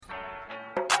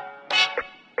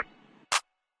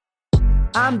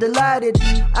I'm delighted,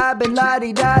 I've been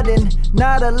lottie-dotting.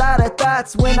 Not a lot of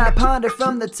thoughts when I ponder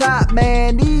from the top.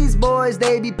 Man, these boys,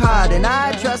 they be potting.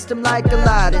 I trust them like a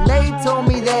lot, and they told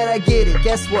me that I get it.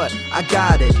 Guess what? I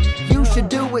got it. You should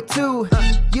do it too.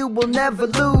 You will never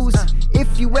lose.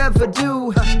 If you ever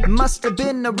do, it must have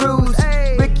been a ruse.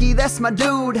 Ricky, that's my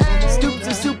dude. Stoops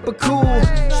are super cool.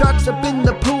 Sharks up in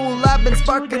the pool. I've been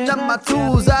sparking up my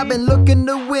tools. I've been looking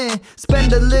to win.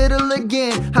 Spend a little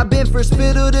again. I've been first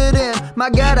fiddle to them. My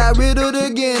God, I riddled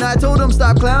again. I told them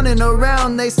stop clowning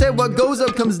around. They said what goes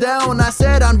up comes down. I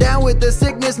said I'm down with the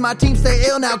sickness. My team stay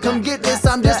ill now. Come get this.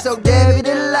 I'm just so Davy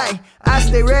Delight. I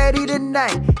stay ready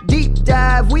tonight. Deep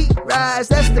dive, we rise.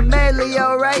 That's the medley,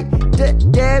 alright.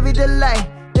 Davy Delight.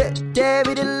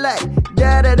 Davy Delight.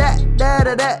 Da da da da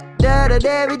da da da da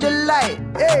Davy Delight.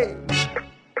 Hey.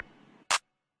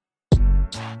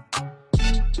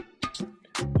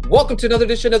 Welcome to another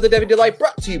edition of the Davy Delight,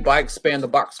 brought to you by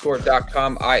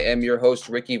ExpandTheBoxScore.com. I am your host,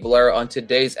 Ricky Valera. On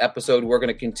today's episode, we're going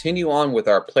to continue on with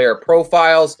our player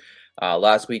profiles.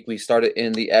 Last week, we started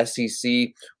in the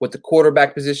SEC with the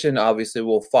quarterback position. Obviously,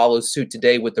 we'll follow suit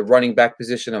today with the running back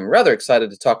position. I'm rather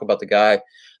excited to talk about the guy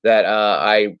that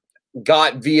I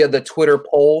got via the Twitter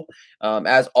poll.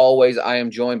 As always, I am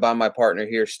joined by my partner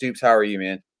here. Stoops, how are you,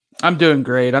 man? I'm doing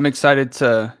great. I'm excited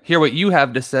to hear what you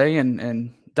have to say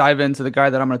and dive into the guy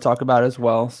that I'm going to talk about as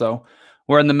well. So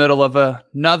we're in the middle of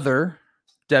another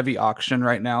Devy auction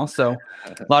right now. So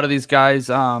a lot of these guys,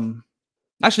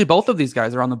 actually both of these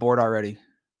guys are on the board already,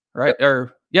 right?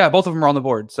 Both of them are on the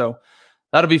board. So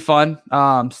that'll be fun.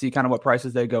 See kind of what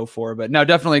prices they go for. But no,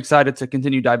 definitely excited to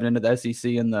continue diving into the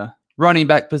SEC and the running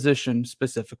back position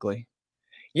specifically.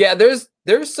 Yeah, there's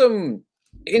some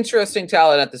interesting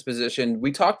talent at this position.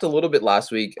 We talked a little bit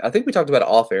last week. I think we talked about it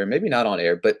off air, maybe not on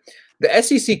air, but the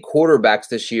SEC quarterbacks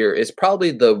this year is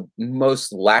probably the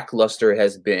most lackluster it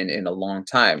has been in a long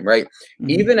time, right?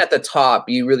 Mm-hmm. Even at the top,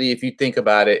 if you think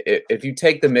about it, if you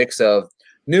take the mix of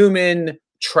Newman,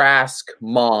 Trask,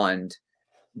 Mond,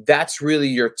 that's really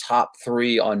your top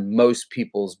three on most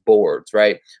people's boards,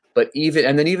 right? But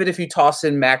even if you toss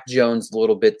in Mac Jones a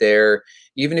little bit there,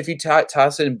 even if you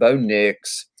toss in Bo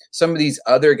Nix, some of these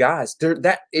other guys,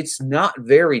 it's not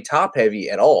very top heavy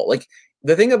at all. Like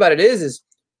the thing about it is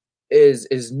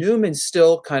Newman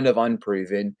still kind of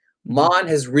unproven. Mon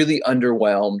has really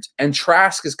underwhelmed, and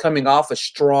Trask is coming off a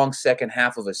strong second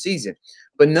half of a season.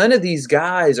 But none of these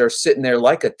guys are sitting there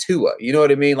like a Tua. You know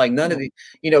what I mean? Like none of the,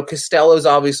 Costello's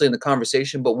obviously in the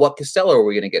conversation, but what Costello are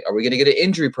we going to get? Are we going to get an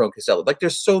injury-prone Costello? Like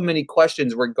there's so many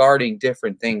questions regarding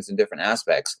different things and different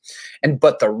aspects.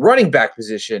 But the running back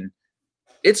position,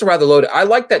 it's rather loaded. I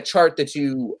like that chart that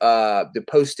you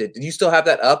posted. Did you still have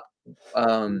that up?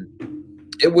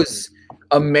 It was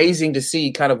amazing to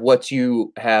see kind of what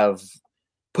you have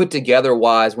put together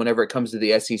wise whenever it comes to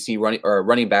the SEC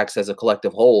running backs as a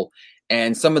collective whole.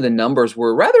 And some of the numbers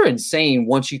were rather insane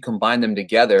once you combine them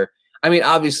together. I mean,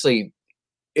 obviously,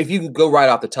 if you go right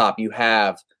off the top, you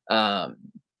have Najee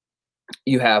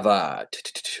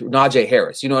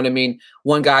Harris. You know what I mean?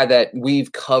 One guy that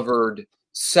we've covered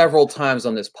several times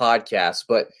on this podcast,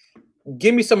 but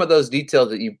give me some of those details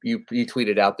that you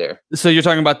tweeted out there. So you're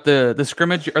talking about the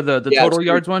scrimmage or the total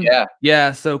yards one?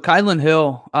 Yeah. So Kylan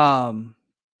Hill,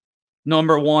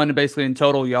 number one, basically in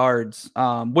total yards,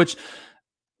 which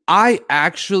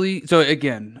so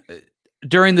again,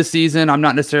 during the season, I'm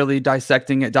not necessarily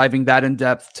dissecting it, diving that in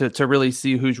depth to really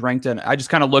see who's ranked in it. I just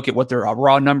kind of look at what their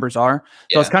raw numbers are.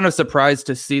 So I was kind of surprised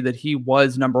to see that he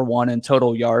was number one in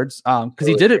total yards because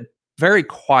he did it very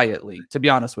quietly, to be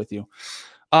honest with you.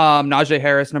 Najee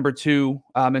Harris, number two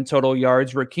in total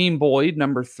yards. Rakeem Boyd,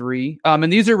 number three.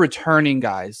 And these are returning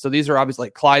guys. So these are obviously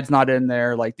like Clyde's not in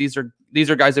there. Like these are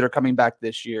guys that are coming back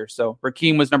this year. So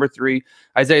Rakeem was number three.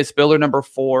 Isaiah Spiller, number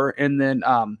four. And then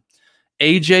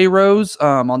AJ Rose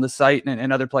on the site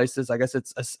and other places. I guess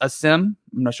it's a sim.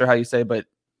 I'm not sure how you say, but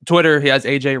Twitter, he has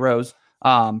AJ Rose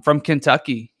from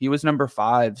Kentucky. He was number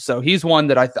five. So he's one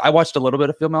that I watched a little bit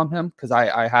of film on him because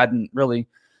I hadn't really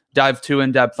dive too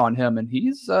in depth on him, and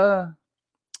he's a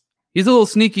little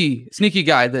sneaky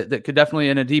guy that could definitely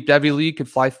in a deep Devy league could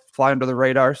fly under the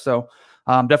radar. So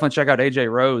definitely check out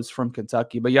AJ Rose from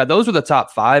Kentucky. But yeah, those are the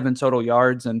top five in total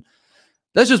yards, and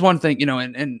that's just one thing,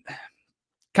 and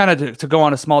kind of to go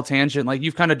on a small tangent. Like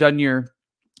you've kind of done your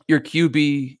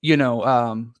QB,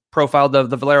 profile, the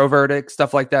Valero verdict,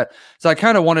 stuff like that. So I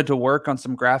kind of wanted to work on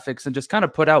some graphics and just kind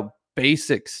of put out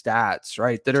basic stats,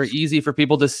 right, that are easy for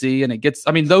people to see. And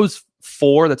those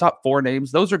the top four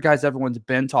names, those are guys everyone's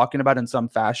been talking about in some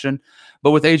fashion.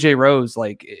 But with AJ Rose,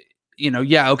 like,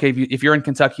 okay, if you're in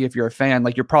Kentucky, if you're a fan,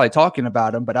 like you're probably talking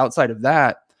about him. But outside of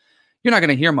that, you're not going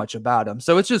to hear much about him.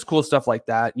 So it's just cool stuff like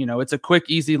that. It's a quick,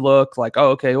 easy look like,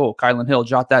 oh, okay, Kylan Hill,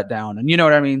 jot that down. And you know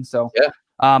what I mean? So yeah.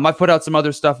 I've put out some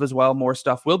other stuff as well. More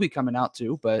stuff will be coming out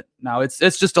too, but now it's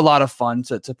just a lot of fun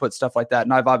to put stuff like that.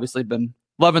 And I've obviously been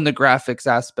loving the graphics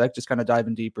aspect, just kind of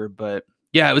diving deeper. But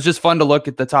yeah, it was just fun to look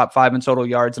at the top 5 in total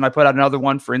yards. And I put out another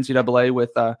one for NCAA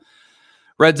with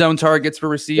red zone targets for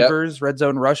receivers, red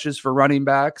zone rushes for running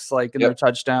backs, like in their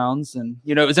touchdowns. And,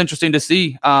 it was interesting to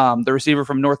see the receiver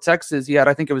from North Texas. He had,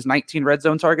 I think it was 19 red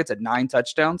zone targets at 9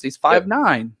 touchdowns. He's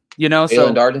 5'9".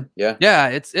 So Darden, yeah,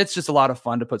 it's just a lot of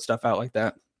fun to put stuff out like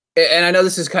that. And I know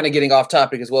this is kind of getting off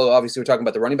topic as well. Obviously, we're talking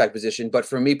about the running back position, but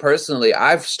for me personally,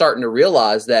 I've starting to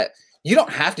realize that you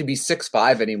don't have to be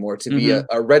 6'5" anymore to be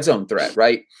a red zone threat,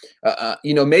 right?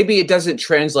 Maybe it doesn't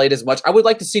translate as much. I would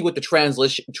like to see what the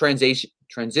transition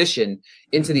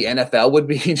into the NFL would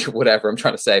be. Whatever I'm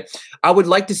trying to say, I would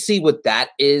like to see what that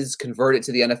is converted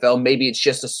to the NFL. Maybe it's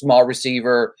just a small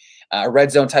receiver,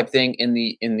 red zone type thing in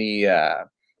the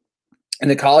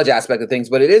college aspect of things,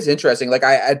 but it is interesting. Like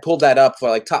I pulled that up for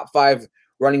like top 5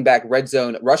 running back red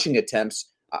zone rushing attempts.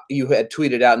 You had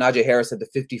tweeted out Najee Harris had the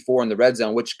 54 in the red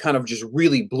zone, which kind of just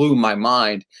really blew my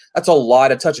mind. That's a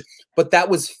lot of touches, but that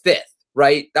was 5th,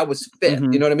 right? That was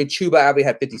 5th. You know what I mean? Chuba Abbey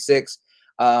had 56.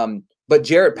 But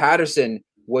Jarrett Patterson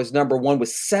was number 1 with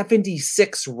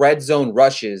 76 red zone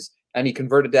rushes, and he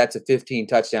converted that to 15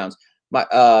 touchdowns.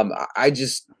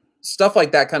 Stuff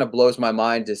like that kind of blows my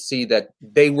mind to see that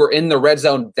they were in the red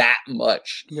zone that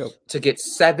much to get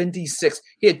 76.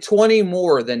 He had 20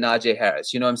 more than Najee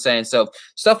Harris. You know what I'm saying? So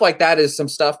stuff like that is some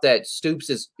stuff that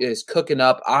Stoops is cooking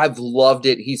up. I've loved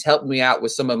it. He's helped me out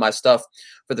with some of my stuff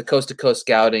for the Coast to Coast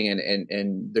scouting,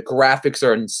 and the graphics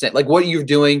are insane. Like what you're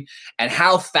doing and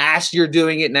how fast you're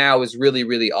doing it now is really,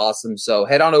 really awesome. So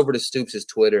head on over to Stoops'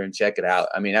 Twitter and check it out.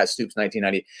 I mean, that's Stoops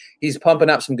 1990. He's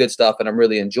pumping up some good stuff, and I'm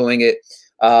really enjoying it.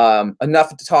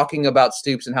 Enough talking about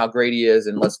Stoops and how great he is,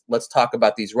 and let's talk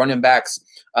about these running backs.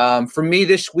 For me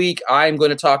this week, I'm going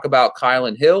to talk about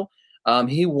Kylan Hill.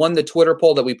 He won the Twitter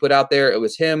poll that we put out there. It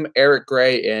was him, Eric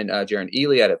Gray, and Jaron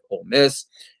Ely out of Ole Miss,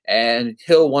 and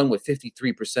Hill won with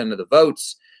 53% of the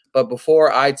votes. But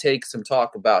before I take some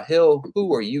talk about Hill,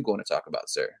 who are you going to talk about,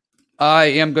 sir? I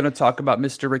am going to talk about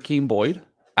Mr. Rakeem Boyd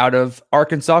out of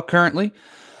Arkansas currently.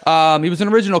 He was an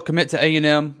original commit to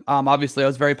A&M. Obviously, I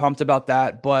was very pumped about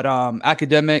that. But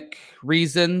academic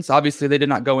reasons, obviously, they did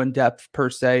not go in depth per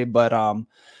se. But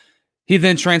he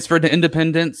then transferred to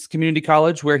Independence Community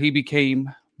College, where he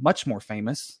became much more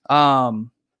famous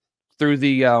through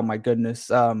the,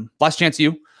 Last Chance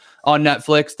U on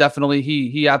Netflix. Definitely,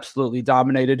 he absolutely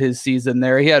dominated his season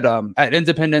there. He had at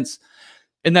Independence.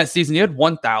 In that season, he had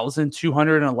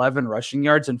 1,211 rushing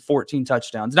yards and 14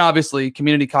 touchdowns. And obviously,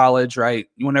 community college, right?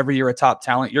 Whenever you're a top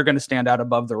talent, you're going to stand out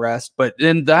above the rest. But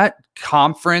in that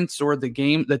conference or the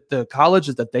game that the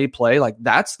colleges that they play, like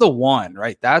that's the one,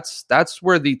 right? That's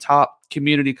where the top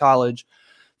community college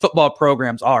football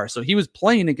programs are. So he was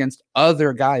playing against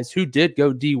other guys who did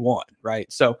go D1, right?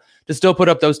 So to still put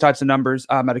up those types of numbers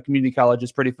at a community college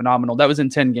is pretty phenomenal. That was in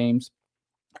 10 games.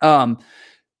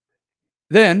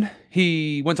 Then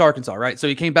he went to Arkansas, right? So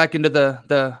he came back into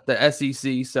the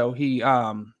SEC. So he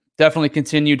definitely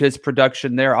continued his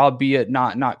production there, albeit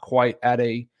not quite at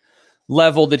a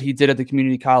level that he did at the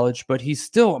community college. But he's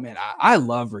still, I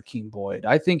love Rakeem Boyd.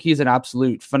 I think he's an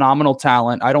absolute phenomenal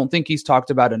talent. I don't think he's talked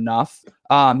about enough.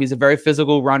 He's a very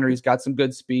physical runner. He's got some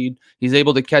good speed. He's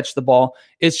able to catch the ball.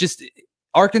 It's just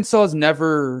Arkansas has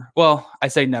never, well, I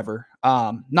say never,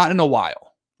 not in a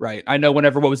while, right? I know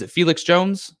whenever, what was it, Felix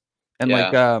Jones? And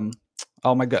McFadden,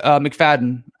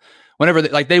 whenever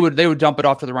they would dump it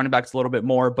off to the running backs a little bit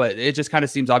more, but it just kind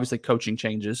of seems obviously coaching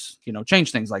changes,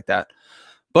 change things like that.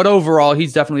 But overall,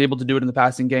 he's definitely able to do it in the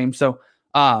passing game. So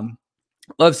love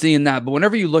seeing that. But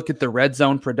whenever you look at the red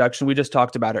zone production, we just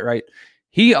talked about it, right?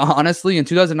 He honestly, in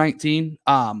 2019,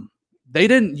 they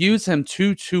didn't use him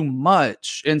too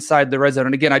much inside the red zone.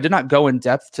 And again, I did not go in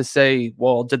depth to say,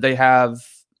 well, did they have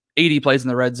 80 plays in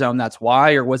the red zone, that's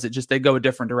why, or was it just they go a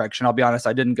different direction? I'll be honest,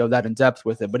 I didn't go that in depth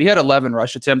with it, but he had 11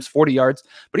 rush attempts, 40 yards,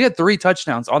 but he had 3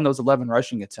 touchdowns on those 11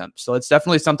 rushing attempts. So it's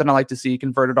definitely something I like to see. He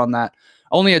converted on that.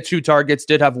 Only had 2 targets,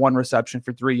 did have 1 reception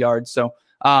for 3 yards. So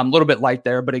a little bit light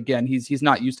there, but again, he's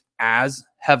not used as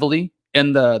heavily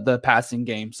in the passing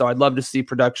game. So I'd love to see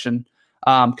production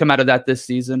come out of that this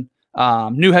season.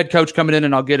 New head coach coming in,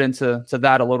 and I'll get into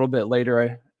that a little bit later.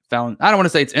 I don't want to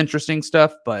say it's interesting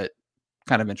stuff, but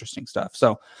kind of interesting stuff.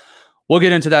 So we'll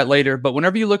get into that later. But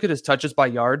whenever you look at his touches by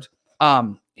yards,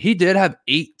 he did have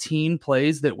 18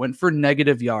 plays that went for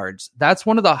negative yards. That's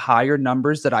one of the higher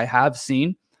numbers that I have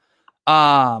seen.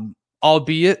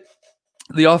 Albeit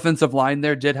the offensive line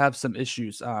there did have some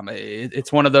issues.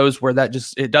 It's one of those where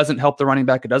it doesn't help the running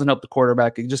back. It doesn't help the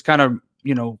quarterback. It just kind of,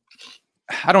 I don't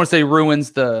want to say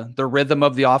ruins the rhythm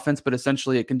of the offense, but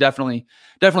essentially it can definitely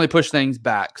push things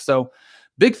back. So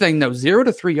big thing though, 0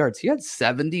 to 3 yards. He had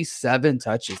 77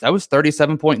 touches. That was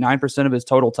 37.9% of his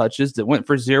total touches that went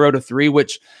for 0 to 3,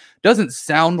 which doesn't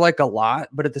sound like a lot,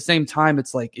 but at the same time,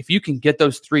 it's like if you can get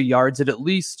those 3 yards, it at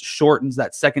least shortens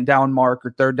that second down mark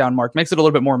or third down mark, makes it a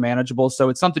little bit more manageable. So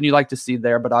it's something you like to see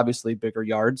there, but obviously bigger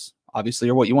yards obviously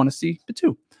are what you want to see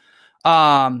too.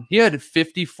 He had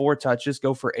 54 touches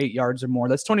go for 8 yards or more.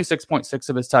 That's 26.6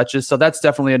 of his touches. So that's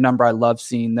definitely a number I love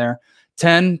seeing there.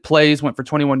 10 plays went for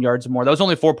 21 yards or more. That was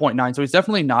only 4.9. So he's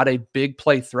definitely not a big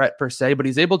play threat per se, but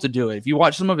he's able to do it. If you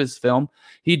watch some of his film,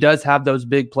 he does have those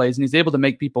big plays and he's able to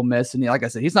make people miss. And like I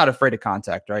said, he's not afraid of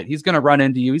contact, right? He's going to run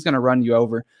into you. He's going to run you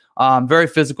over. Very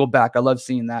physical back. I love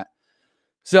seeing that.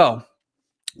 So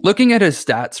looking at his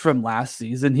stats from last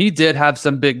season, he did have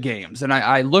some big games. And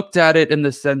I looked at it in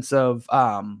the sense of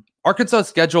Arkansas'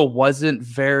 schedule wasn't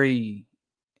very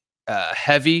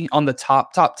heavy on the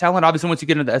top talent. Obviously, once you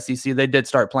get into the SEC, they did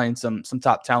start playing some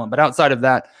top talent. But outside of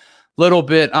that, little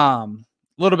bit on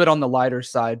the lighter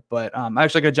side. But I'm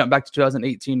actually going to jump back to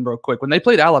 2018 real quick. When they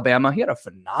played Alabama, he had a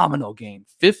phenomenal game.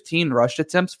 15 rush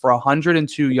attempts for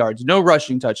 102 yards. No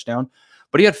rushing touchdown,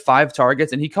 but he had 5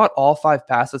 targets, and he caught all 5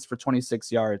 passes for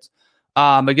 26 yards.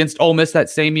 Against Ole Miss that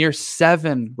same year,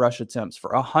 7 rush attempts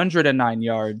for 109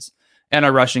 yards and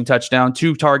a rushing touchdown.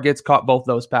 2 targets, caught both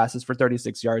those passes for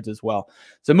 36 yards as well.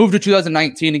 So move to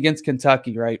 2019 against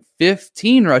Kentucky, right?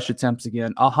 15 rush attempts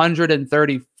again,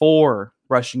 134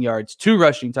 rushing yards, 2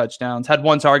 rushing touchdowns, had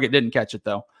 1 target, didn't catch it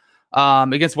though.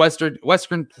 Against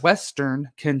Western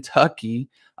Kentucky,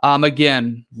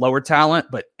 again, lower talent,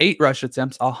 but 8 rush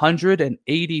attempts,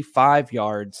 185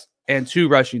 yards and 2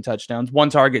 rushing touchdowns, 1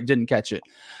 target, didn't catch it.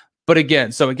 But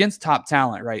again, so against top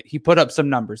talent, right? He put up some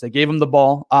numbers. They gave him the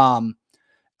ball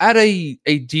at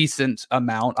a decent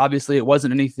amount. Obviously, it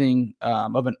wasn't anything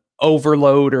of an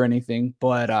overload or anything,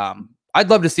 but I'd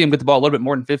love to see him get the ball a little bit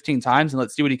more than 15 times, and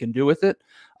let's see what he can do with it,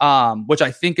 which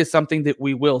I think is something that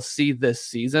we will see this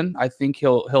season. I think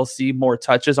he'll see more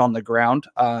touches on the ground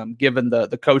given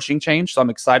the coaching change, so I'm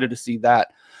excited to see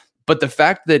that. But the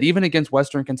fact that even against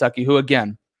Western Kentucky, who,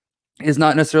 again, is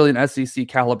not necessarily an SEC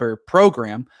caliber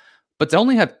program, but to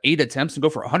only have 8 attempts and go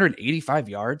for 185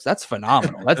 yards, that's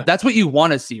phenomenal. That's what you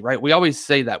want to see, right? We always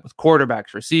say that with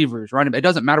quarterbacks, receivers, running. It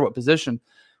doesn't matter what position.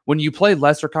 When you play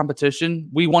lesser competition,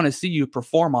 we want to see you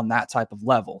perform on that type of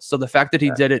level. So the fact that he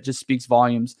did it just speaks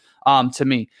volumes to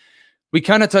me. We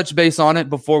kind of touched base on it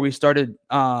before we started,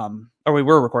 before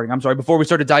we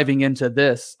started diving into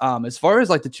this. As far as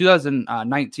like the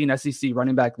 2019 SEC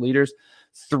running back leaders,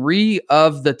 3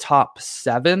 of the top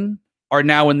 7 are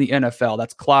now in the NFL.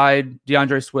 That's Clyde,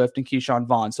 DeAndre Swift, and Keyshawn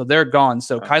Vaughn. So they're gone.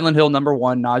 So Kylan Hill, number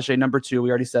 1, Najee, number 2. We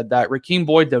already said that. Rakeem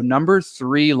Boyd, though, number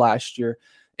 3 last year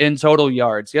in total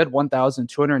yards. He had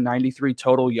 1,293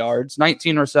 total yards,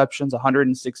 19 receptions,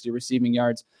 160 receiving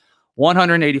yards,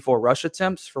 184 rush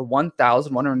attempts for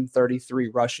 1,133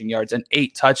 rushing yards, and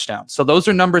 8 touchdowns. So those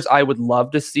are numbers I would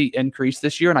love to see increase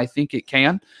this year, and I think it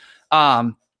can.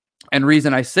 And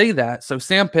reason I say that, so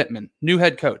Sam Pittman, new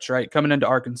head coach, right, coming into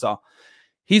Arkansas.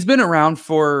 He's been around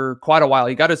for quite a while.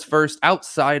 He got his first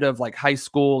outside of like high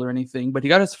school or anything, but he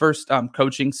got his first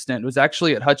coaching stint. It was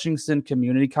actually at Hutchinson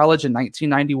Community College in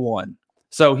 1991.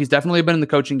 So he's definitely been in the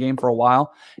coaching game for a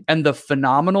while. And the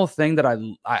phenomenal thing that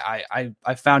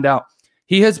I found out,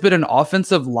 he has been an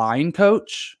offensive line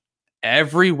coach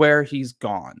everywhere he's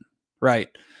gone, right?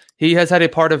 He has had a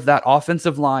part of that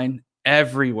offensive line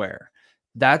everywhere.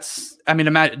 That's,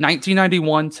 imagine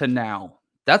 1991 to now.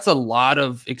 That's a lot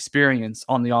of experience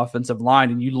on the offensive line,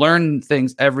 and you learn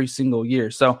things every single year.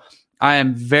 So I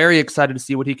am very excited to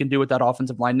see what he can do with that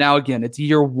offensive line. Now, again, it's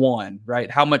year 1,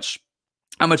 right? How much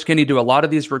can he do? A lot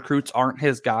of these recruits aren't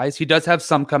his guys. He does have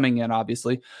some coming in,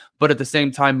 obviously, but at the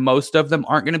same time, most of them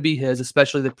aren't going to be his,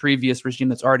 especially the previous regime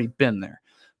that's already been there.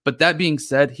 But that being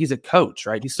said, he's a coach,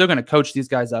 right? He's still going to coach these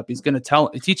guys up. He's going to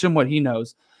teach them what he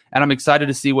knows. And I'm excited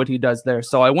to see what he does there.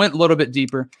 So I went a little bit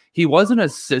deeper. He was an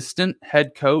assistant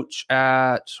head coach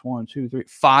at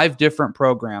 5 different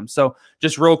programs. So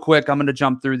just real quick, I'm going to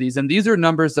jump through these. And these are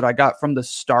numbers that I got from the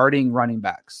starting running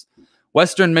backs.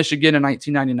 Western Michigan in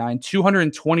 1999,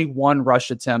 221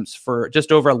 rush attempts for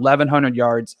just over 1,100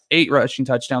 yards, 8 rushing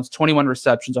touchdowns, 21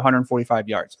 receptions, 145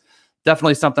 yards.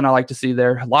 Definitely something I like to see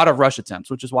there. A lot of rush attempts,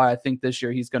 which is why I think this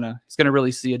year he's gonna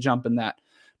really see a jump in that.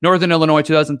 Northern Illinois,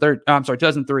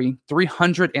 2003,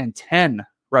 310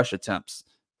 rush attempts,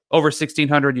 over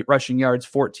 1,600 rushing yards,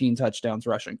 14 touchdowns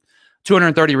rushing,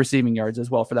 230 receiving yards as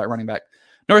well for that running back.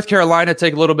 North Carolina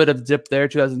take a little bit of dip there,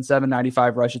 2007,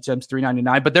 95 rush attempts,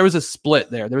 399. But there was a split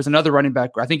there. There was another running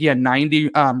back. I think he had 90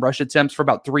 rush attempts for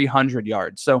about 300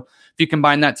 yards. So if you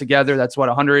combine that together, that's what,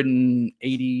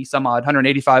 180 some odd,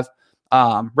 185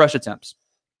 rush attempts.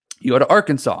 You go to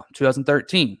Arkansas,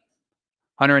 2013,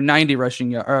 190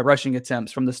 rushing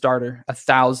attempts from the starter,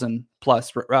 1,000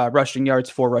 plus rushing yards,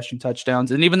 4 rushing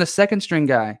touchdowns. And even the second string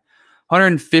guy,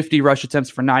 150 rush attempts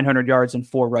for 900 yards and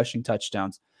 4 rushing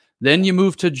touchdowns. Then you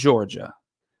move to Georgia.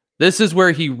 This is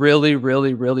where he really,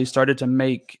 really, really started to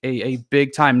make a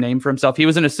big-time name for himself. He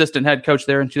was an assistant head coach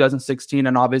there in 2016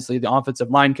 and obviously the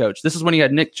offensive line coach. This is when he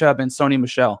had Nick Chubb and Sony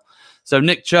Michel. So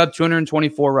Nick Chubb,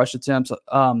 224 rush attempts,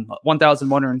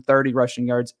 1,130 rushing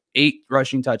yards, 8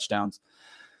 rushing touchdowns.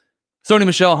 Sony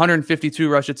Michel, 152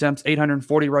 rush attempts,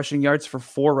 840 rushing yards for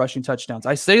 4 rushing touchdowns.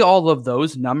 I say all of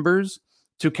those numbers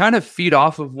to kind of feed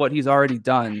off of what he's already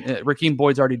done. Rakeem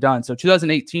Boyd's already done. So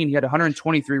 2018, he had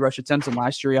 123 rush attempts, and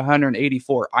last year,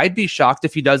 184. I'd be shocked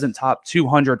if he doesn't top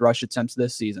 200 rush attempts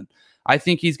this season. I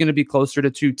think he's going to be closer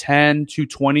to 210,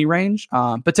 220 range,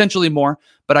 potentially more,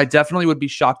 but I definitely would be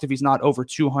shocked if he's not over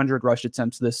 200 rush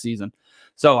attempts this season.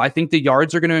 So I think the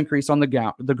yards are going to increase on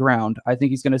the ground. I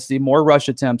think he's going to see more rush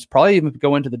attempts, probably even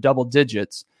go into the double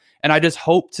digits. And I just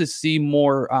hope to see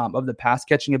more of the pass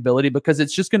catching ability, because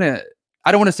it's just going to,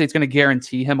 I don't want to say it's going to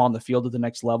guarantee him on the field at the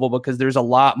next level, because there's a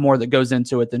lot more that goes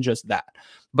into it than just that.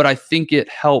 But I think it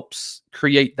helps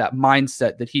create that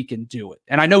mindset that he can do it.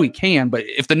 And I know he can, but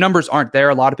if the numbers aren't there,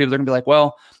 a lot of people are going to be like,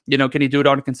 well, can he do it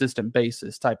on a consistent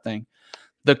basis type thing?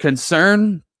 The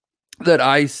concern that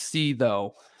I see,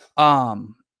 though,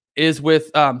 is with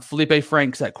Felipe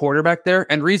Franks at quarterback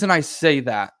there. And reason I say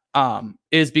that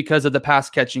is because of the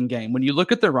pass catching game. When you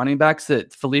look at the running backs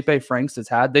that Felipe Franks has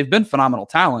had, they've been phenomenal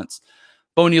talents.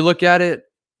 But when you look at it,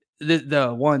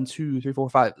 the 1, 2, 3, 4,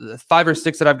 5, 5 or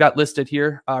 6 that I've got listed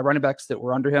here, running backs that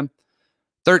were under him,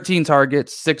 13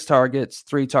 targets, 6 targets,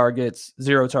 3 targets,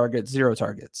 0 targets, 0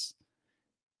 targets.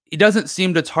 He doesn't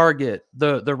seem to target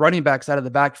the running backs out of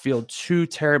the backfield too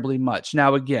terribly much.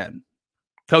 Now, again,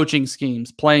 coaching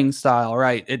schemes, playing style,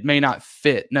 right? It may not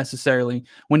fit necessarily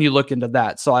when you look into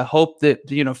that. So I hope that,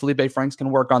 Felipe Franks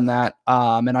can work on that.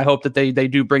 And I hope that they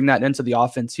do bring that into the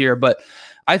offense here. But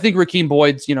I think Rakeem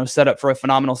Boyd's, set up for a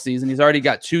phenomenal season. He's already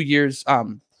got 2 years,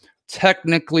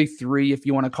 technically 3 if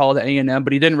you want to call it A&M,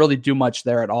 but he didn't really do much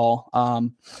there at all.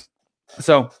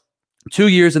 So 2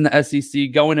 years in the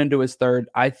SEC, going into his 3rd.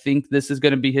 I think this is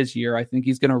going to be his year. I think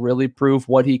he's going to really prove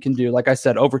what he can do. Like I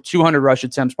said, over 200 rush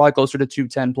attempts, probably closer to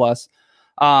 210 plus,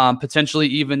 potentially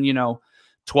even,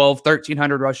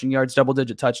 1,300 rushing yards,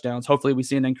 double-digit touchdowns. Hopefully we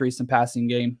see an increase in passing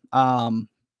game.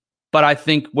 But I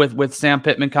think with Sam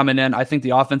Pittman coming in, I think the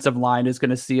offensive line is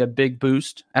going to see a big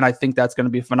boost, and I think that's going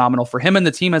to be phenomenal for him and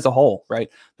the team as a whole, right?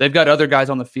 They've got other guys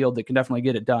on the field that can definitely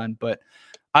get it done, but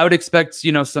I would expect,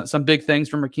 some big things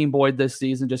from Rakeem Boyd this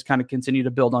season, just kind of continue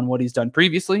to build on what he's done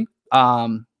previously.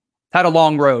 Had a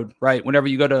long road, right? Whenever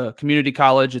you go to community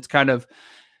college, it's kind of,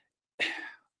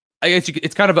 I guess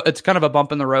it's kind of a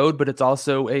bump in the road, but it's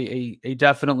also a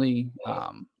definitely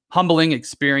humbling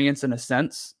experience in a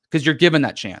sense, because you're given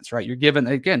that chance, right? You're given,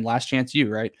 again, last chance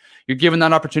right? You're given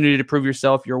that opportunity to prove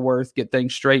yourself, your worth, get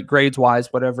things straight, grades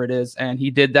wise, whatever it is. And he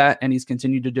did that, and he's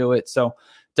continued to do it. So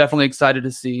definitely excited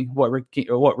to see what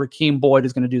Rakeem Boyd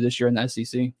is going to do this year in the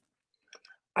SEC.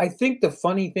 I think the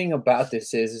funny thing about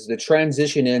this is the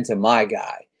transition into my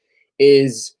guy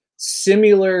is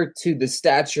similar to the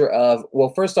stature of,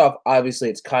 well, first off, obviously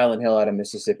it's Kylan Hill out of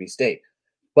Mississippi State,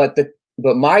 but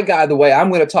my guy, the way I'm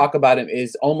going to talk about him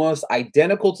is almost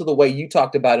identical to the way you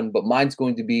talked about him, but mine's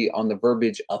going to be on the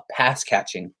verbiage of pass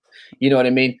catching. You know what I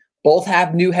mean? Both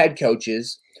have new head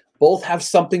coaches. Both have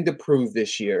something to prove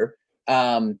this year.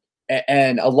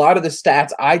 And a lot of the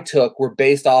stats I took were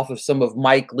based off of some of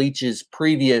Mike Leach's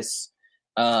previous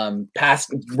pass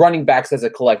running backs as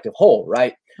a collective whole,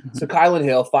 right? Mm-hmm. So Kylan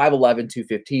Hill, 5'11",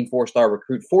 215, 4-star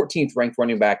recruit, 14th ranked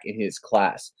running back in his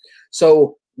class.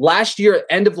 So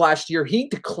end of last year, he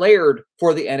declared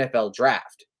for the NFL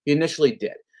draft. He initially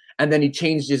did. And then he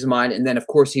changed his mind. And then, of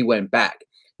course, he went back.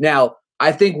 Now,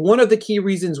 I think one of the key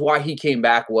reasons why he came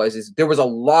back is there was a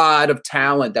lot of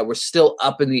talent that was still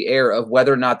up in the air of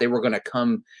whether or not they were going to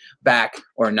come back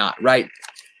or not, right?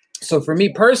 So for me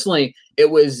personally, it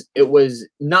was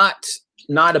not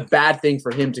a bad thing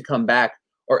for him to come back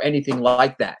or anything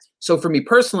like that. So for me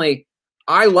personally,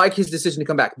 I like his decision to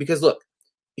come back because, look,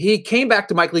 he came back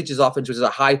to Mike Leach's offense, which is a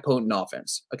high potent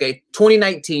offense. Okay,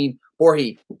 2019,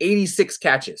 Borje, 86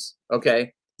 catches.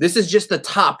 Okay, This is just the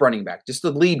top running back, just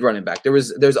the lead running back.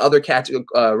 There's other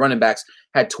running backs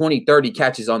had 20, 30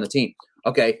 catches on the team.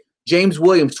 Okay. James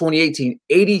Williams, 2018,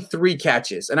 83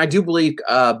 catches. And I do believe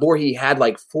Borhi had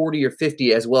like 40 or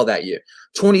 50 as well that year.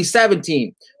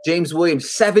 2017, James Williams,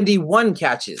 71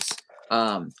 catches.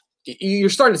 You're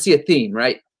starting to see a theme,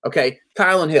 right? Okay,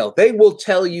 Kylin Hill, they will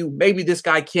tell you maybe this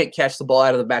guy can't catch the ball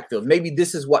out of the backfield. Maybe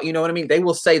this is what, you know what I mean? They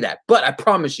will say that. But I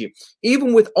promise you,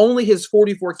 even with only his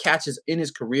 44 catches in his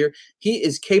career, he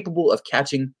is capable of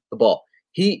catching the ball.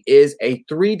 He is a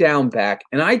 3-down back,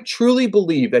 and I truly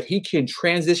believe that he can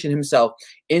transition himself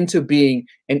into being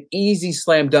an easy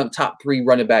slam dunk top 3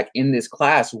 running back in this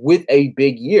class with a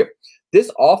big year. This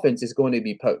offense is going to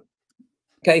be potent.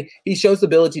 Okay, he shows the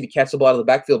ability to catch the ball out of the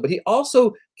backfield, but he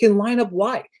also can line up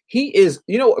wide. He is,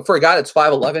 for a guy that's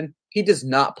 5'11", he does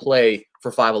not play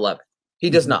for 5'11". He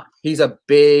does not. He's a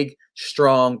big,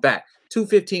 strong back.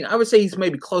 215, I would say he's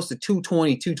maybe close to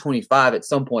 220, 225 at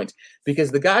some point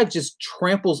because the guy just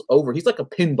tramples over. He's like a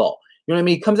pinball. You know what I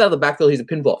mean? He comes out of the backfield, he's a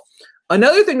pinball.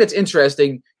 Another thing that's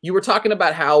interesting, you were talking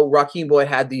about how Raheem Boyd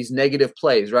had these negative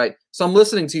plays, right? So I'm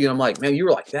listening to you, and I'm like, man, you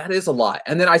were like, that is a lot.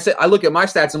 And then I look at my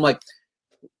stats, I'm like,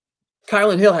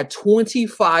 Kylin Hill had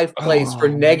 25 plays for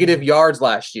negative yards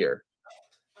last year.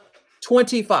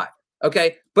 25,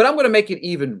 okay? But I'm going to make it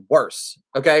even worse,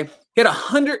 okay? He had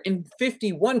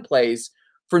 151 plays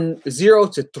for 0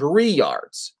 to 3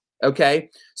 yards, okay?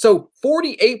 So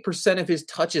 48% of his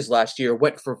touches last year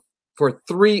went for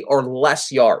 3 or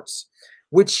less yards,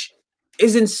 which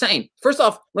is insane. First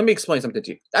off, let me explain something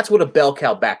to you. That's what a bell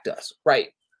cow back does, right?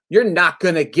 You're not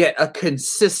going to get a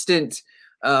consistent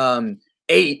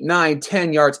 8, 9,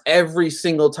 10 yards every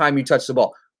single time you touch the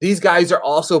ball. These guys are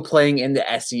also playing in the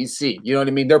SEC. You know what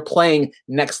I mean? They're playing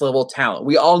next level talent.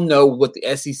 We all know what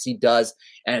the SEC does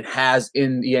and has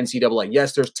in the NCAA.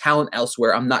 Yes, there's talent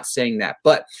elsewhere. I'm not saying that.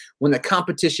 But when the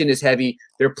competition is heavy,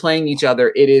 they're playing each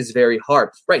other. It is very hard.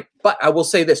 Right. But I will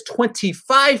say this,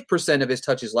 25% of his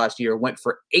touches last year went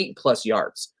for 8+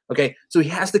 yards. Okay. So he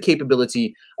has the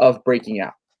capability of breaking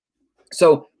out.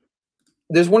 So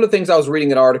there's one of the things I was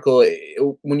reading an article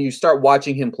when you start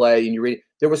watching him play and you read,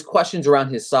 there was questions around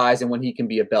his size and when he can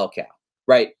be a bell cow,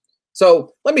 right?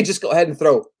 So let me just go ahead and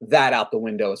throw that out the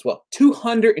window as well.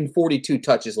 242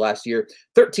 touches last year,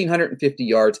 1,350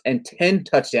 yards, and 10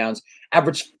 touchdowns,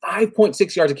 averaged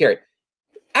 5.6 yards a carry.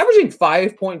 Averaging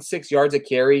 5.6 yards a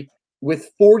carry with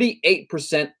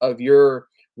 48% of your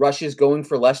rushes going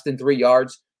for less than 3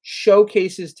 yards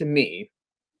showcases to me,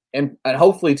 and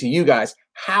hopefully to you guys,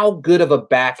 how good of a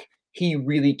back he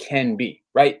really can be,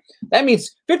 right? That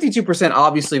means 52%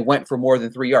 obviously went for more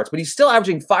than 3 yards, but he's still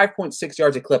averaging 5.6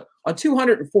 yards a clip on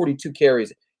 242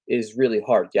 carries is really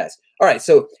hard, yes. All right,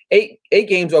 so eight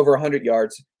games over 100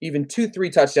 yards, even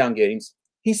 2-3 touchdown games.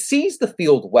 He sees the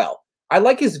field well. I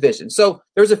like his vision. So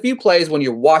there's a few plays when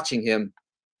you're watching him,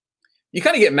 you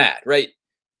kind of get mad, right?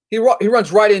 He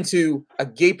runs right into a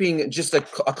gaping, just a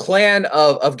clan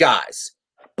of guys.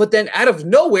 But then out of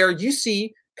nowhere, you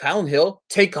see Kylin Hill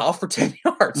take off for 10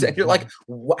 yards. And you're like,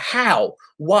 how?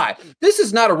 Why? This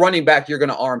is not a running back you're going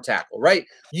to arm tackle, right?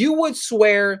 You would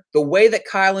swear the way that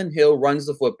Kylin Hill runs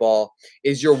the football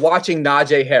is you're watching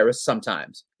Najee Harris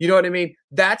sometimes. You know what I mean?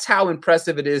 That's how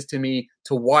impressive it is to me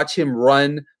to watch him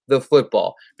run the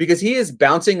football because he is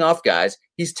bouncing off guys.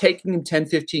 He's taking him 10,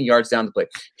 15 yards down the play.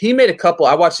 He made a couple.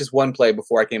 I watched this one play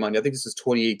before I came on. I think this is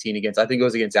 2018 I think it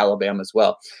was against Alabama as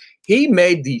well. He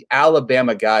made the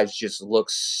Alabama guys just look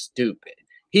stupid.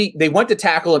 They went to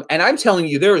tackle him, and I'm telling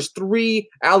you, there is 3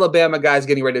 Alabama guys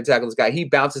getting ready to tackle this guy. He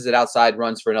bounces it outside,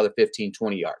 runs for another 15,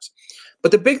 20 yards.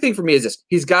 But the big thing for me is this.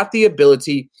 He's got the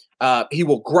ability. He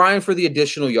will grind for the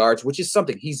additional yards, which is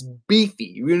something. He's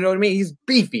beefy. You know what I mean? He's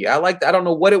beefy. I don't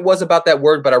know what it was about that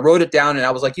word, but I wrote it down, and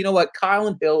I was like, you know what?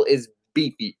 Kylin Hill is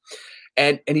beefy.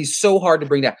 And he's so hard to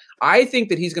bring down. I think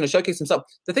that he's going to showcase himself.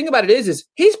 The thing about it is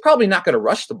he's probably not going to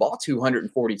rush the ball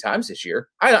 240 times this year.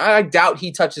 I doubt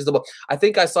he touches the ball. I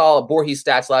think I saw Borges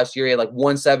stats last year. He had like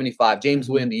 175. James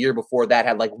Williams the year before that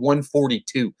had like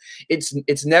 142.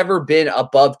 It's never been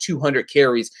above 200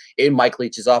 carries in Mike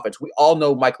Leach's offense. We all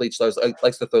know Mike Leach likes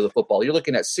to throw the football. You're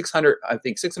looking at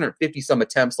 650 some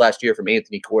attempts last year from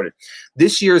Anthony Gordon.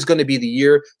 This year is going to be the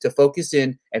year to focus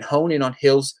in and hone in on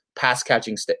Hill's pass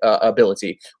catching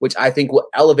ability, which I think will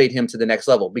elevate him to the next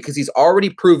level because he's already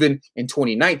proven in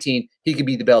 2019 he could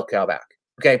be the bell cow back.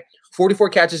 Okay, 44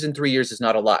 catches in 3 years is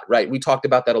not a lot, right? We talked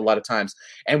about that a lot of times,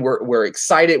 and we're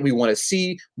excited. We want to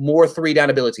see more 3-down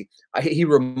ability. He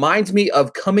reminds me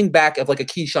of coming back of like a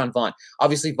Keyshawn Vaughn.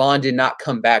 Obviously, Vaughn did not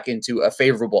come back into a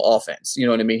favorable offense. You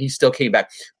know what I mean? He still came back,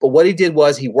 but what he did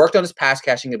was he worked on his pass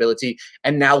catching ability,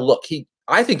 and now look,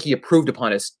 I think he improved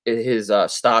upon his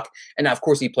stock. And now, of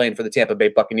course, he playing for the Tampa Bay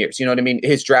Buccaneers. You know what I mean?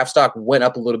 His draft stock went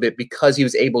up a little bit because he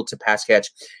was able to pass catch,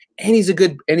 and he's a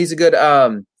good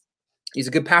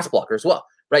pass blocker as well.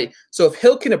 Right. So if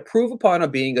Hill can improve upon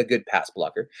being a good pass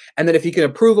blocker, and then if he can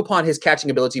improve upon his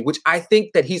catching ability, which I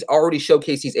think that he's already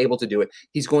showcased he's able to do it,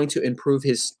 he's going to improve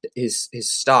his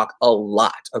stock a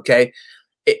lot. Okay.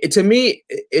 To me,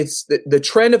 it's the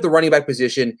trend of the running back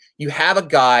position. You have a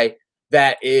guy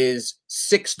that is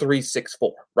 6'3",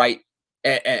 6'4", right?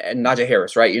 And Najee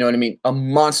Harris, right? You know what I mean? A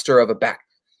monster of a back.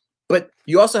 But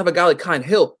you also have a guy like Kyle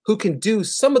Hill who can do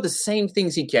some of the same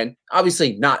things he can.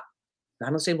 Obviously not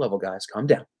on the same level, guys. Calm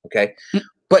down, okay?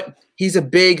 But he's a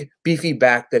big, beefy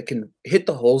back that can hit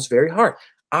the holes very hard.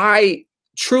 I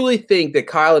truly think that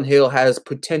Kyle Hill has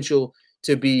potential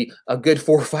to be a good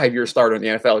 4 or 5 year starter in the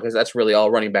NFL, because that's really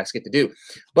all running backs get to do.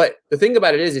 But the thing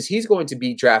about it is he's going to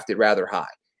be drafted rather high.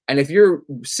 And if you're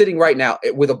sitting right now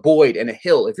with a Boyd and a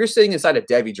Hill, if you're sitting inside a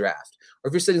Devy draft, or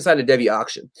if you're sitting inside a Devy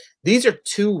auction, these are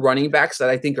two running backs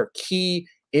that I think are key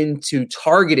into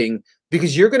targeting,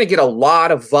 because you're going to get a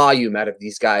lot of volume out of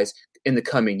these guys in the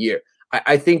coming year.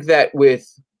 I think that with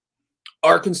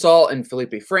Arkansas and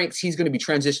Felipe Franks, he's going to be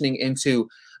transitioning into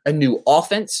a new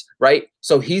offense, right?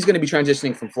 So he's going to be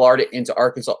transitioning from Florida into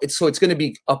Arkansas. It's going to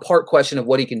be a part question of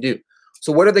what he can do.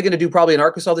 So what are they going to do probably in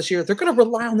Arkansas this year? They're going to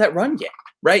rely on that run game,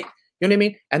 right? You know what I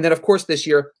mean? And then, of course, this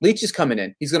year, Leach is coming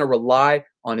in. He's going to rely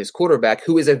on his quarterback,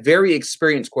 who is a very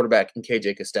experienced quarterback in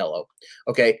KJ Costello,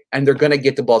 okay? And they're going to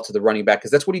get the ball to the running back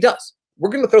because that's what he does. We're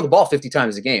going to throw the ball 50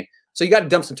 times a game. So you got to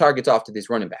dump some targets off to these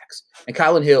running backs. And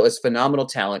Kyle Hill is phenomenal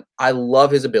talent. I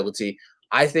love his ability.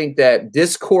 I think that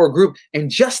this core group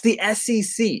and just the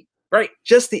SEC, right?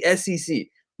 Just the SEC,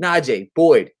 Najee,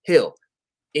 Boyd, Hill,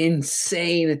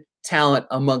 insane talent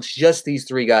amongst just these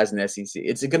three guys in the SEC.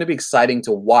 It's going to be exciting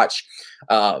to watch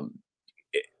a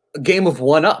game of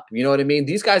one up. You know what I mean?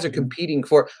 These guys are competing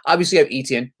for, obviously you have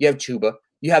Etienne, you have Chuba,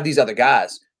 you have these other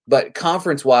guys, but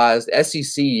conference-wise, the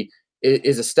SEC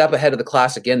is a step ahead of the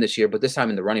class again this year, but this time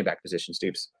in the running back position,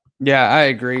 Stoops. Yeah, I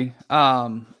agree.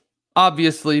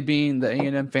 Obviously, being the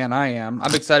A&M fan I am,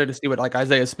 I'm excited to see what like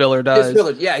Isaiah Spiller does.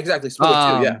 Yeah, exactly.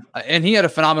 Spiller too, yeah. And he had a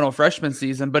phenomenal freshman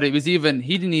season, but he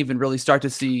didn't even really start to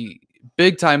see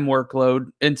big time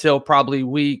workload until probably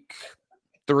week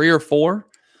 3 or 4.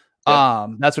 Yep.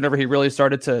 That's whenever he really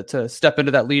started to step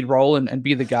into that lead role and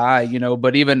be the guy, you know.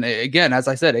 But even again, as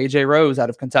I said, AJ Rose out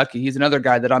of Kentucky, he's another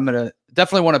guy that I'm gonna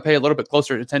definitely want to pay a little bit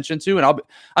closer attention to, and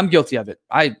I'm guilty of it.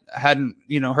 I hadn't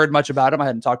heard much about him, I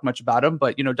hadn't talked much about him,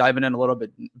 but diving in a little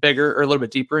bit bigger or a little bit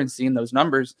deeper and seeing those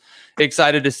numbers,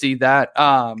 excited to see that.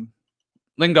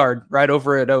 Lingard right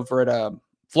over at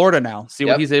Florida now. See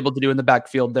what he's able to do in the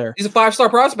backfield there. He's a 5-star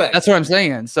prospect. That's what I'm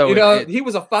saying. So he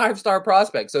was a 5-star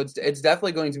prospect. So it's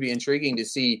definitely going to be intriguing to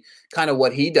see kind of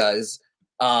what he does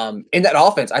in that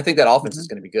offense. I think that offense is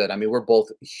going to be good. I mean, we're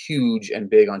both huge and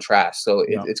big on Trask, so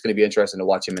it's going to be interesting to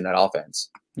watch him in that offense.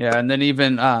 Yeah, and then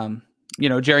even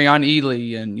Jerrion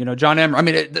Ely and John Emmer. I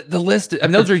mean, the list. I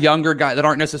mean, those are younger guys that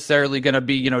aren't necessarily going to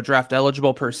be draft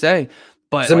eligible per se.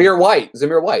 But Zamir White.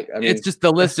 I mean, it's just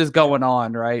the list is going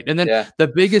on, right? And then the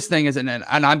biggest thing is, and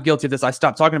I'm guilty of this, I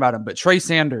stopped talking about him, but Trey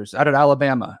Sanders out of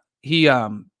Alabama, he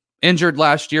injured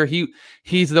last year.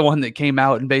 He's the one that came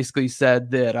out and basically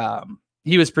said that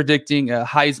he was predicting a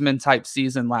Heisman type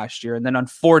season last year, and then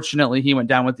unfortunately he went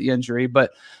down with the injury.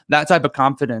 But that type of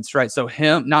confidence, right? So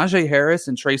him, Najee Harris,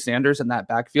 and Trey Sanders in that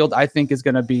backfield, I think is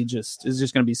going to be just going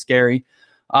to be scary.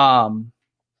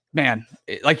 Man,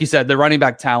 like you said, the running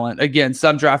back talent, again,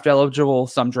 some draft eligible,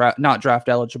 some not draft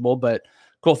eligible, but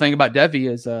cool thing about Devy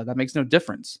is that makes no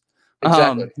difference.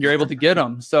 Exactly. You're able to get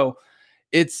them. So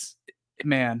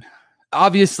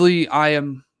obviously I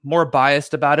am more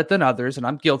biased about it than others, and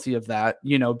I'm guilty of that,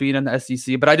 being in the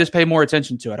SEC, but I just pay more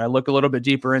attention to it. I look a little bit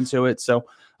deeper into it. So,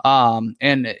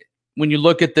 and when you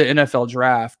look at the NFL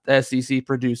draft, the SEC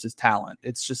produces talent.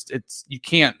 You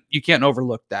can't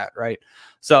overlook that, right?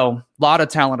 So a lot of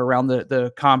talent around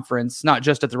the conference, not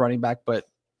just at the running back, but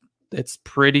it's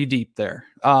pretty deep there.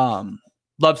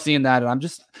 Love seeing that. And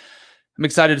I'm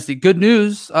excited to see good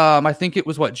news. I think it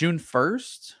was June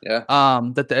 1st. Yeah.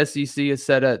 That the SEC has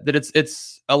said that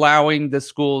it's allowing the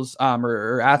schools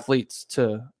or athletes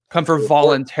to come for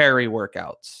voluntary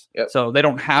workouts. Yep. So they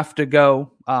don't have to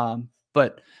go,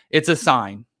 but it's a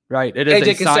sign, right? It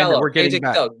is a sign that we're getting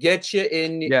back. Get you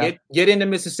in. Yeah. Get into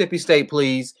Mississippi State,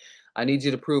 please. I need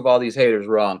you to prove all these haters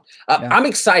wrong. I'm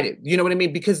excited. You know what I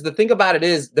mean? Because the thing about it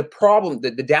is the problem,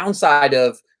 the downside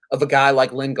of a guy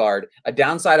like Lingard, a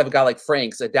downside of a guy like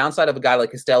Franks, a downside of a guy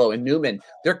like Costello and Newman,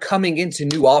 they're coming into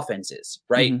new offenses,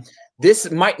 right? Mm-hmm.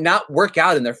 This might not work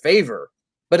out in their favor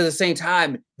But at the same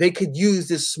time, they could use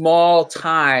this small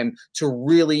time to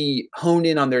really hone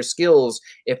in on their skills.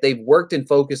 If they've worked and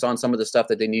focused on some of the stuff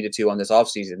that they needed to on this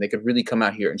offseason, they could really come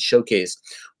out here and showcase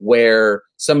where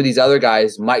some of these other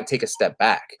guys might take a step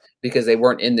back because they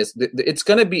weren't in this. It's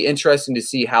going to be interesting to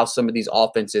see how some of these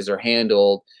offenses are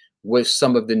handled with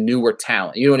some of the newer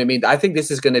talent. You know what I mean? I think this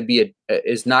is going to be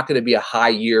is not going to be a high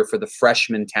year for the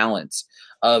freshman talents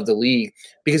of the league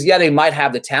because, yeah, they might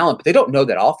have the talent, but they don't know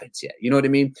that offense yet. You know what I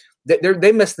mean?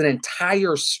 They missed an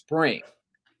entire spring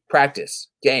practice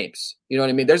games. You know what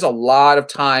I mean? There's a lot of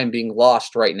time being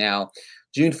lost right now.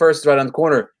 June 1st is right on the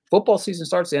corner. Football season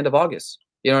starts the end of August.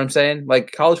 You know what I'm saying?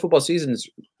 Like college football season's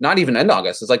not even end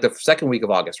August. It's like the second week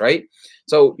of August, right?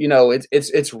 So, you know,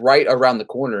 it's right around the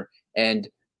corner. And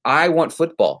I want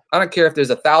football. I don't care if there's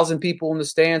 1,000 people in the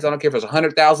stands. I don't care if there's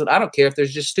 100,000. I don't care if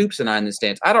there's just Stoops and I in the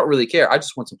stands. I don't really care. I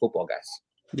just want some football, guys.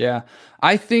 Yeah.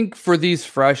 I think for these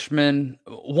freshmen,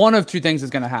 one of two things is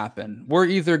going to happen. We're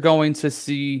either going to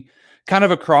see kind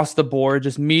of across the board,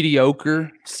 just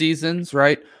mediocre seasons,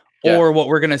 right? Yeah. Or what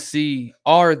we're going to see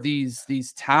are these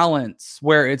talents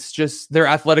where it's just their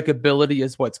athletic ability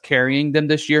is what's carrying them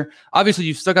this year. Obviously,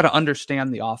 you've still got to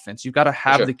understand the offense. You've got to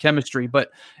have the chemistry. But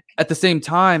at the same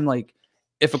time, like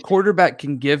if a quarterback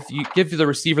can give the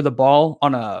receiver the ball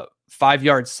on a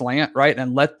 5-yard slant, right,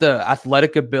 and let the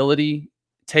athletic ability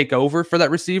take over for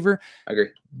that receiver, I agree.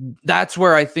 That's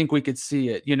where I think we could see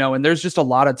it, you know, and there's just a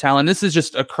lot of talent. This is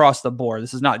just across the board.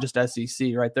 This is not just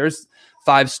SEC, right? There's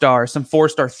 5-star, some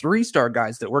 4-star, 3-star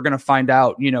guys that we're going to find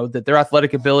out, you know, that their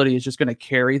athletic ability is just going to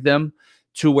carry them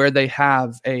to where they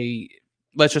have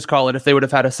let's just call it, if they would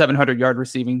have had a 700-yard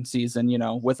receiving season, you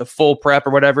know, with a full prep or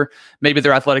whatever, maybe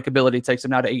their athletic ability takes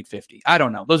them now to 850. I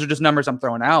don't know. Those are just numbers I'm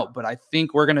throwing out, but I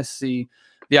think we're going to see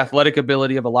the athletic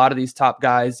ability of a lot of these top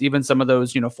guys, even some of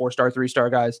those, you know, 4-star, 3-star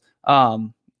guys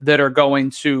that are going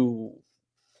to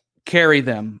carry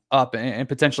them up and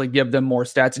potentially give them more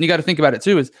stats. And you got to think about it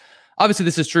too, is obviously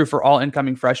this is true for all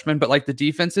incoming freshmen, but like the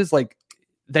defenses, like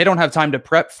they don't have time to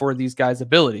prep for these guys'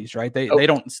 abilities, right? They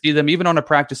don't see them even on a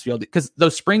practice field because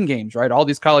those spring games, right? All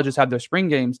these colleges have their spring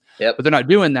games, but they're not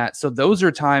doing that. So those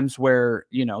are times where,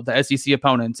 you know, the SEC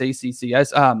opponents,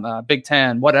 ACC, Big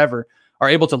Ten, whatever, are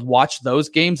able to watch those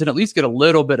games and at least get a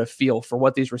little bit of feel for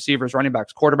what these receivers, running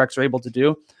backs, quarterbacks are able to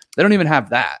do. They don't even have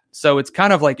that. So it's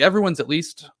kind of like everyone's at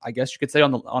least, I guess you could say,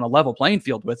 on a level playing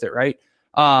field with it, right?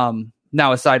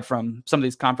 Now, aside from some of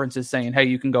these conferences saying, hey,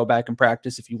 you can go back and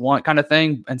practice if you want kind of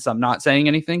thing, and some not saying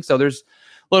anything. So there's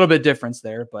a little bit of difference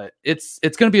there, but it's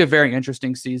going to be a very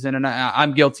interesting season. And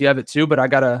I'm guilty of it too, but I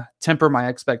got to temper my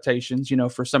expectations, you know,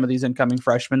 for some of these incoming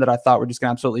freshmen that I thought were just going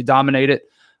to absolutely dominate it.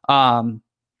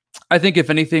 I think if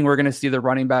anything, we're going to see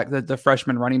the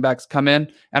freshman running backs come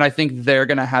in, and I think they're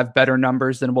going to have better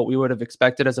numbers than what we would have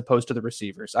expected as opposed to the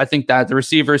receivers. I think that the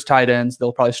receivers, tight ends,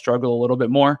 they'll probably struggle a little bit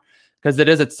more because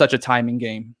it's such a timing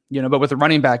game, you know, but with the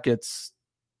running back, it's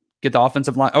get the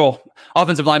offensive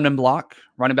lineman block,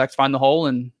 running backs find the hole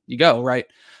and you go, right?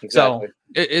 Exactly. So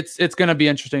it's going to be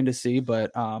interesting to see, but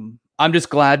I'm just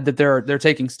glad that they're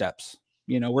taking steps.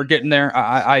 You know, we're getting there.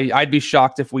 I'd be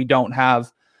shocked if we don't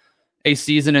have a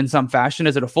season in some fashion.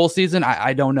 Is it a full season?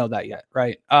 I don't know that yet,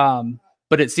 right?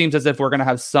 But it seems as if we're going to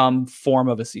have some form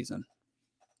of a season.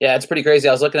 Yeah, it's pretty crazy.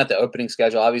 I was looking at the opening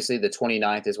schedule. Obviously, the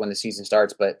 29th is when the season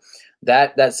starts, but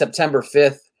that September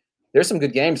 5th, there's some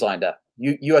good games lined up.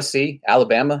 USC,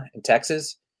 Alabama, and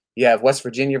Texas. You have West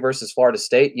Virginia versus Florida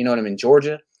State. You know what I mean?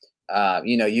 Georgia.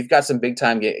 You know, you've got some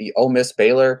big-time games. Ole Miss,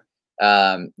 Baylor.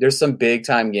 There's some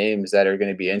big-time games that are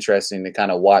going to be interesting to kind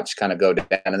of watch kind of go down.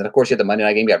 And then, of course, you have the Monday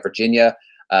night game. You got Virginia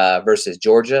versus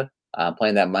Georgia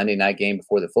playing that Monday night game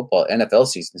before the NFL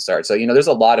season starts. So, you know, there's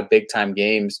a lot of big-time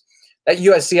games. That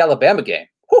USC-Alabama game,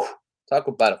 whew, talk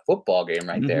about a football game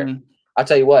right there. I'll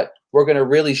tell you what, we're going to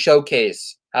really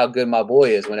showcase how good my boy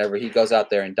is whenever he goes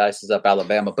out there and dices up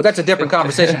Alabama. But that's a different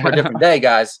conversation for a different day,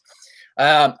 guys.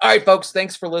 All right, folks,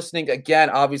 thanks for listening.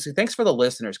 Again, obviously, thanks for the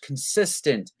listeners.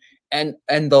 Consistent and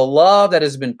the love that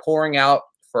has been pouring out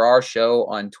for our show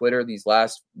on Twitter these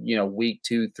last, week,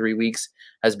 2-3 weeks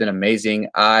has been amazing.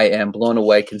 I am blown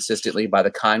away consistently by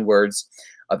the kind words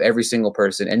of every single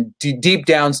person. And deep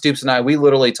down, Stoops and I, we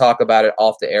literally talk about it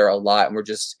off the air a lot. And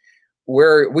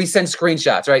we send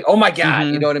screenshots, right? Oh my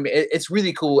God. You know what I mean? It's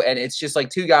really cool. And it's just like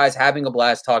two guys having a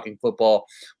blast talking football,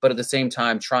 but at the same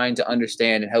time, trying to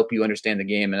understand and help you understand the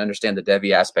game and understand the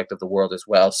Devy aspect of the world as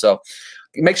well. So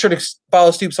make sure to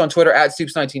follow Stoops on Twitter at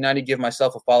Stoops1990. Give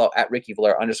myself a follow at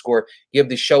 @RickyValera_. Give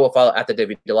the show a follow at the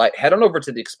Devy Delight. Head on over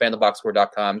to the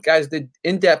expandtheboxscore.com. Guys, the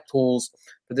in-depth tools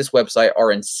for this website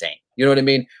are insane. You know what I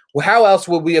mean? Well, how else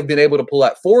would we have been able to pull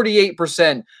out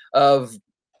 48% of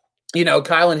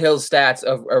Kylan Hill's stats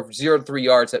of 0 to 3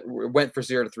 yards that went for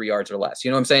 0 to 3 yards or less.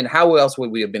 You know what I'm saying? How else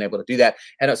would we have been able to do that?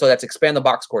 And so that's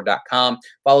expandtheboxscore.com.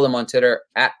 Follow them on Twitter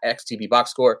at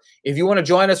XTBBoxscore. If you want to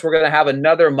join us, we're going to have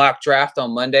another mock draft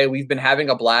on Monday. We've been having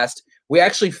a blast. We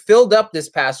actually filled up this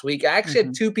past week. I actually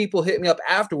had 2 people hit me up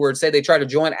afterwards, say they tried to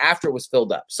join after it was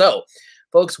filled up. So,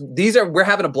 folks, we're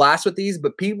having a blast with these,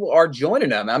 but people are joining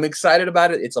them. I'm excited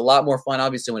about it. It's a lot more fun,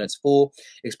 obviously, when it's full,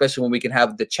 especially when we can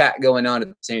have the chat going on at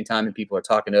the same time and people are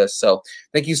talking to us. So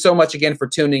thank you so much again for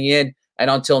tuning in. And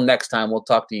until next time, we'll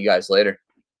talk to you guys later.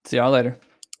 See y'all later.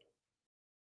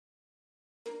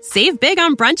 Save big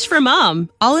on brunch for mom,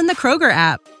 all in the Kroger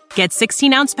app. Get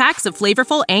 16-ounce packs of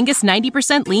flavorful Angus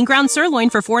 90% lean ground sirloin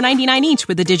for $4.99 each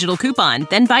with a digital coupon.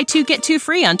 Then buy 2, get 2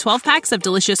 free on 12 packs of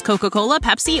delicious Coca-Cola,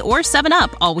 Pepsi, or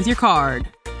 7-Up, all with your card.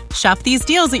 Shop these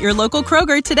deals at your local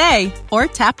Kroger today, or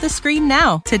tap the screen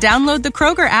now to download the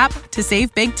Kroger app to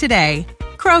save big today.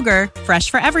 Kroger, fresh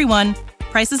for everyone.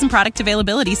 Prices and product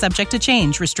availability subject to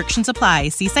change. Restrictions apply.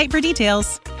 See site for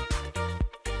details.